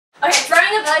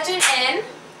throwing a virgin in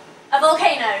a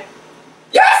volcano.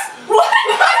 Yes! What?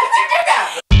 How did you do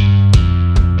that?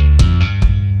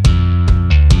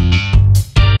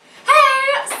 Hey!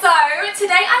 So,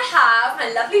 today I have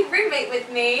my lovely roommate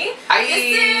with me. Hi!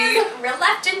 This is Real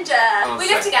Life Ginger. Oh, we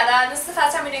live together and this is the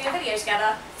first time we're doing a video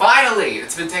together. Finally!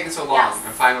 It's been taking so long, Yes.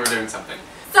 and finally we're doing something.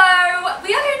 So,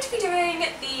 we are going to be doing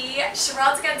the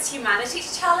Charades Against Humanity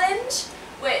challenge,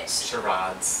 which...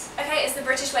 Charades. Okay, it's the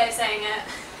British way of saying it.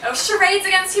 Oh, Charades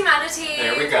Against Humanity.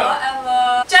 There we go.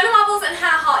 Whatever. Jenna Marbles and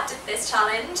Hannah Hart did this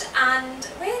challenge, and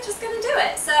we're just going to do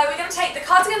it. So we're going to take the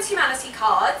Cards Against Humanity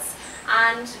cards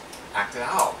and Act it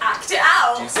out. act it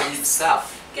out. Do some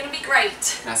stuff. Gonna be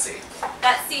great. Messy.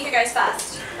 Let's see who goes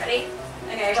first. Ready?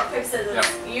 Okay, rock, paper, scissors. Yep.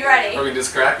 You ready? Are we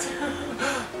just correct?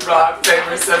 Rock,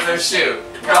 paper, scissors, shoot.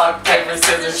 Rock, paper,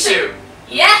 scissors, shoot.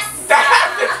 Yes!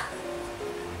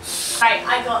 Right,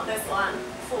 I got this one.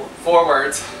 4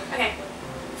 words. Okay.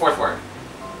 4th word.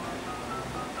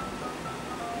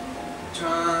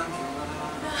 Drunk.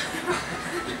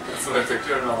 That's what I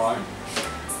pictured, I don't know why.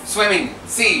 Swimming.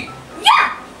 Sea.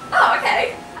 Yeah! Oh,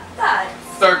 okay. Third.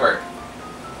 3rd word.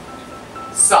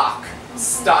 Sock.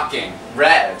 Stocking.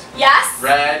 Red. Yes?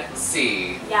 Red.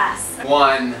 Sea. Yes.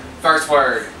 1. 1st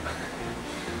word.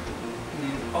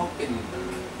 Open.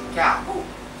 Gap. Oh.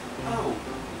 Oh.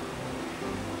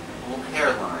 Little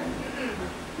hairline.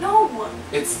 No.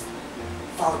 It's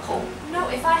follicle. No,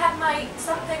 if I had my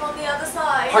something on the other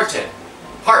side. Parted.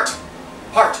 Heart.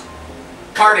 Heart.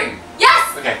 Parting.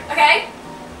 Yes! Okay. Okay.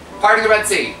 Parting the Red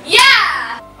Sea.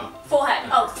 Yeah! Oh. Forehead.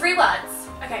 Oh, 3 words.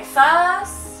 Okay,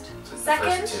 first. So it's the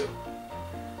Second. first 2.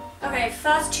 Okay,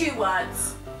 first 2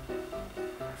 words.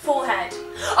 Forehead.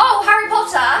 Oh, Harry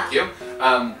Potter! Thank you.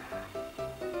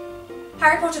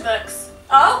 Harry Potter books.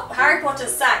 Oh, Harry Potter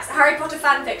sex. Harry Potter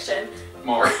fanfiction.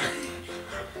 More.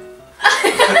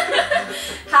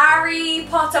 Harry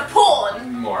Potter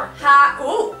porn. More.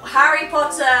 Harry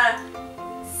Potter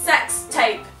sex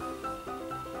tape.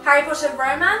 Harry Potter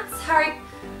romance. Harry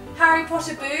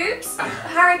Potter boobs.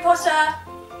 Harry Potter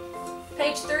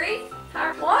page 3.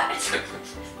 What?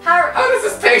 Harry. How does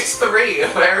this page 3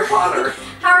 of Harry Potter?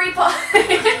 Harry Potter.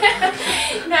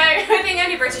 No, I think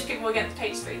only British people will get the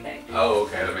page 3 thing. Oh,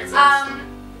 okay, that makes sense.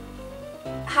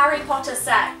 Harry Potter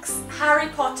sex. Harry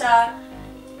Potter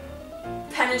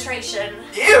penetration.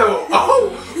 Ew!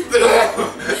 Oh!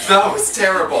 That was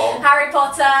terrible. Harry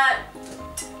Potter.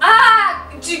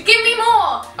 Give me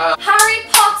more. Harry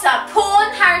Potter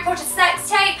porn. Harry Potter sex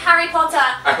tape. Harry Potter.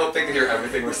 I hope they can hear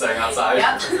everything we're saying outside.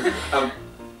 Yep.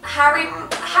 Harry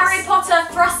Potter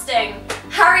thrusting.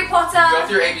 Harry Potter. Go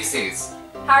with your ABCs.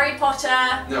 Harry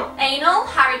Potter. No. Anal.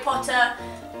 Harry Potter.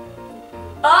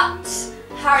 Butt.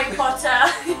 Harry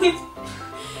Potter.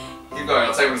 Keep going,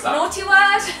 I'll tell you when to stop. Naughty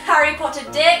word. Harry Potter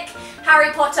dick.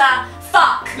 Harry Potter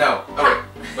fuck. No. Oh,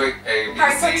 wait. A, B,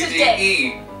 Harry C, Potter D, dick.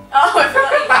 E. Oh, I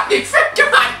forgot I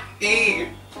forgot E.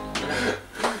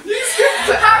 You skipped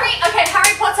that.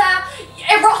 Harry Potter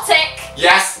erotic.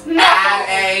 Yes. No. Add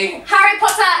a. Harry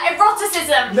Potter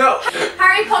eroticism. No.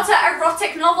 Harry Potter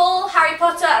erotic novel. Harry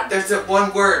Potter There's a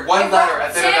 1 word, 1 letter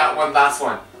at the end of that one last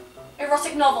one.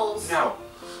 erotic novels. No.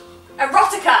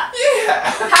 Erotica. Yeah.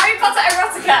 Harry Potter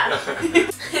erotica.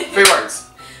 3 words.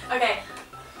 Okay.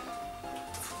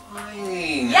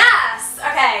 Flying. Yes.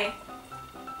 Okay.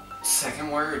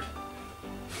 2nd word.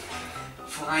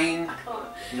 Flying.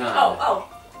 No. Oh.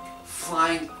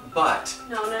 Flying butt.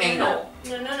 No. Anal.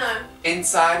 No.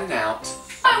 Inside and out.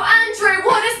 Oh, Andrew,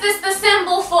 what is this the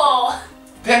symbol for?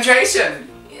 Penetration.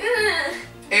 Ugh.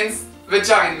 In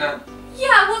vagina.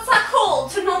 Yeah, what's that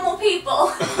called to normal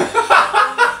people?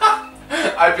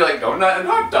 I'd be like, no, not and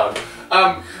hot dog.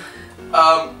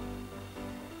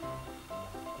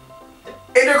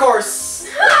 Intercourse.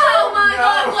 Oh my No.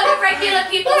 god, what do regular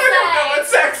people I don't know say? what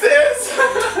sex is.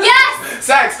 Yes!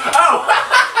 Sex. Oh.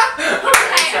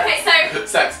 Okay, so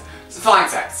Sex. Flying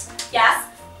sex. yes.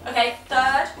 Okay,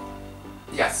 third.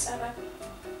 Yes.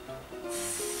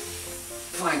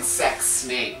 Flying sex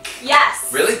snake.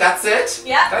 Yes. Really? That's it?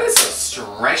 Yeah. That is a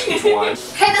strange one.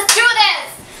 Okay, let's do this!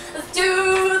 Let's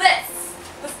do this!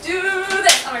 Let's do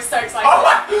this! I'm so excited. Oh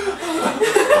my!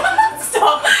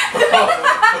 Stop.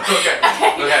 Okay.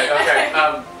 Okay.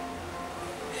 What?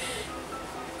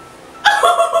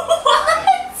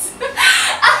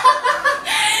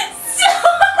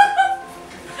 Stop!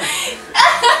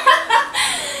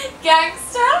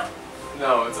 Gangster?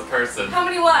 No, it's a person. How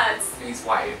many words? He's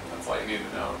white. That's all you need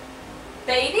to know.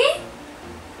 Baby?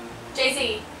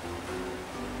 Jay-Z.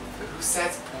 Who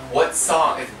says what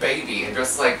song is Baby and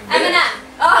just like this? Eminem.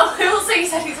 Oh, who also you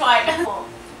said he's white?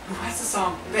 Who has the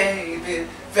song Baby,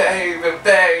 Baby,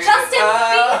 Baby? Justin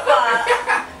Bieber.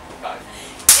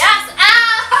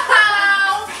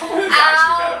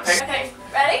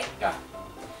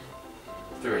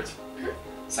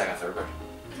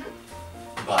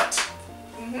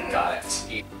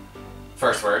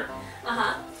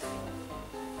 Uh-huh.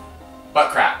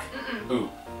 Butt crack. Mm-mm. Ooh.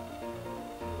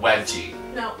 Wedgie.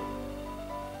 No.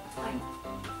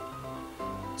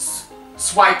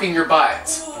 Swiping your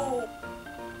butt. Ooh.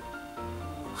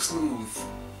 Smooth.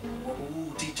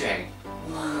 Ooh, DJ.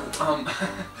 Ooh,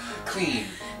 clean.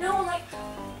 No, like...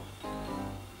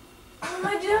 What am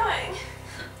I doing?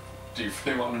 Do you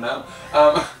really want to know?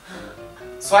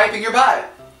 Swiping your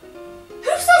butt. Who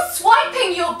says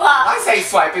swiping your butt? I say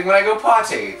swiping when I go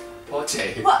potty.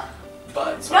 Potty. What?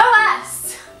 Butt swipe. No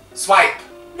S. Swipe.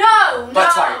 No, Butt no.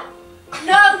 swipe.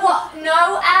 No, what?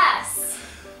 No S.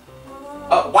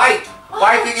 Wipe.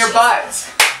 Wiping your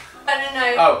butt. No, no,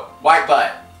 no. Oh, wipe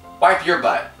butt. Wipe your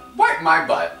butt. Wipe my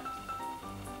butt.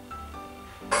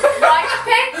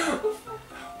 Wiping?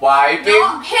 Wiping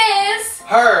Not his.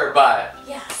 her butt.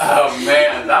 Yes. Oh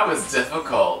man, that was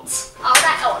difficult. All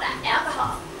that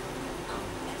alcohol.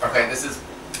 Okay, this is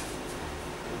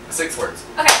 6 words.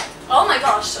 Okay. Oh my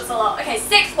gosh, that's a lot. Okay,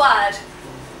 6th word.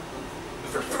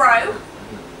 Throw.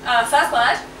 First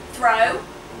word. Throw.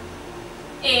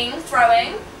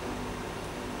 Throwing.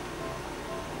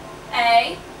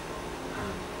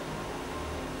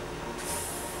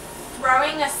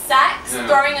 Throwing a sex. No.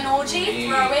 Throwing an orgy. Me.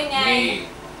 Throwing a... Me.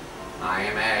 I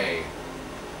am a.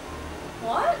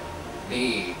 What?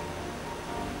 Me.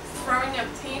 Throwing a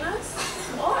penis?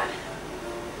 What?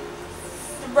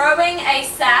 Throwing a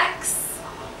sex.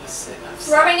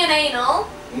 Throwing an anal.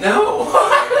 No!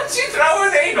 Why would you throw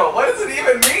an anal? What does it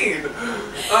even mean?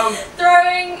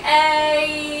 Throwing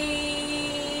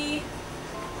a...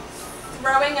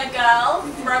 Throwing a girl.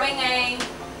 Throwing a...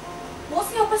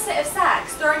 What's the opposite of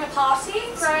sex? Throwing a party?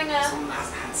 Throwing a... Someone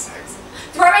hasn't had sex.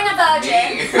 Throwing a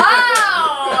virgin. Me.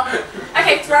 Oh!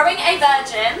 Okay, throwing a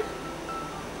virgin.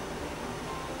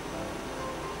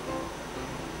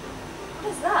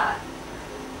 What is that?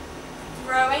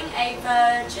 Throwing a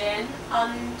virgin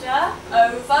under,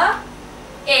 over,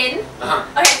 in.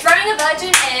 Okay, throwing a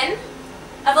virgin in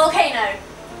a volcano.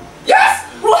 Yes!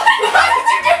 What? How did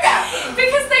you get that?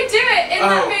 Because they do it in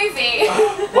that movie.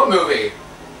 What movie?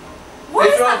 What They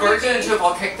is throw a that virgin movie? into a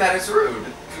volcano. That is rude.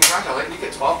 Congratulations, you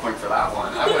get 12 points for that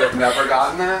one. I would have never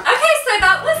gotten that. Okay, so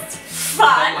that was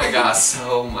fun. Oh my gosh,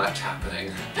 so much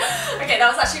happening. Okay, that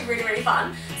was actually really, really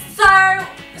fun. So,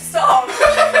 stop.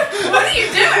 What are you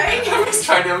doing? I was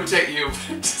trying to imitate you, but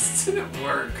it just didn't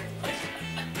work.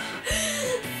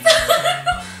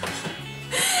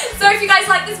 So if you guys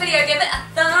like this video, give it a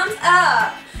thumbs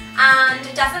up. And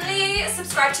definitely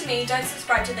subscribe to me. Don't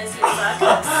subscribe to this loser.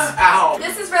 Ow.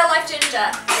 This is Real Life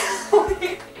Ginger.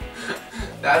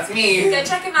 That's me. Go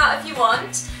check him out if you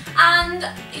want. And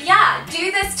yeah,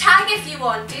 do this tag if you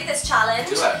want. Do this challenge.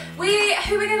 Do it.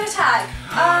 Who are we gonna tag?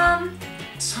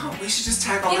 So we should just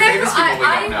tag all You the know famous who people we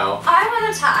don't know. I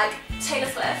wanna tag Taylor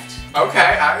Swift.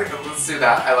 Okay, let's do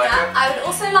that. I like Yeah, it. I would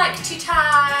also like to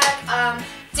tag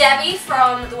Debbie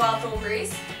from The Wild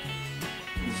Thornberrys.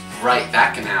 Right,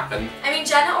 that can happen. I mean,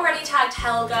 Jenna already tagged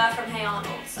Helga from Hey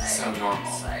Arnold, so... So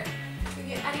normal. So,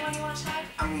 anyone you want to tag?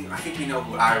 I mean, I think we know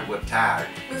who I would tag.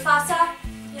 Mufasa?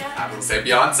 Yeah. I would say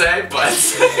Beyonce, but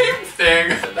same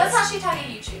thing. Let's actually tag a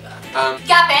YouTuber.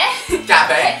 Gabbit.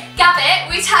 Gabbit,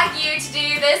 we tag you to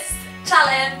do this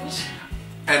challenge.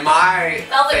 And my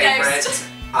Velvet favorite, Ghost.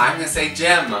 I'm gonna say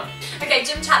Jim. Okay,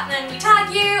 Jim Chapman, we tag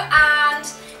you, and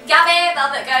Gabby,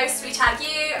 Velvet Ghost, we tag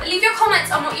you. Leave your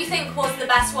comments on what you think was the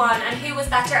best one and who was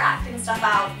better at acting stuff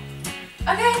out.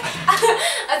 Okay,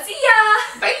 I'll see ya!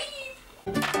 Bye!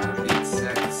 Need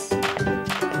sex.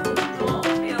 Oh,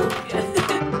 feels good.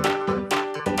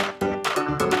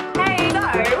 Hey, so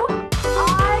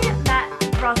I met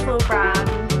Russell Brand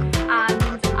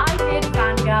and I did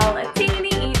fangirl a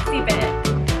teeny eensy bit.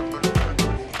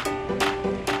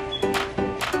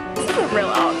 This is a real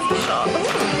artsy shot.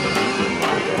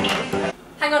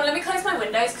 Hang on, let me close my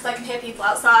windows because I can hear people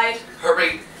outside.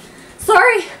 Hurry.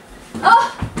 Sorry!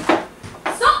 Oh!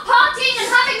 Stop partying and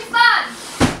having fun!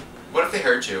 What if they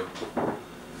heard you?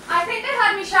 I think they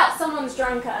heard me shout someone's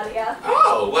drunk earlier.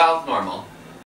 Oh, well, normal.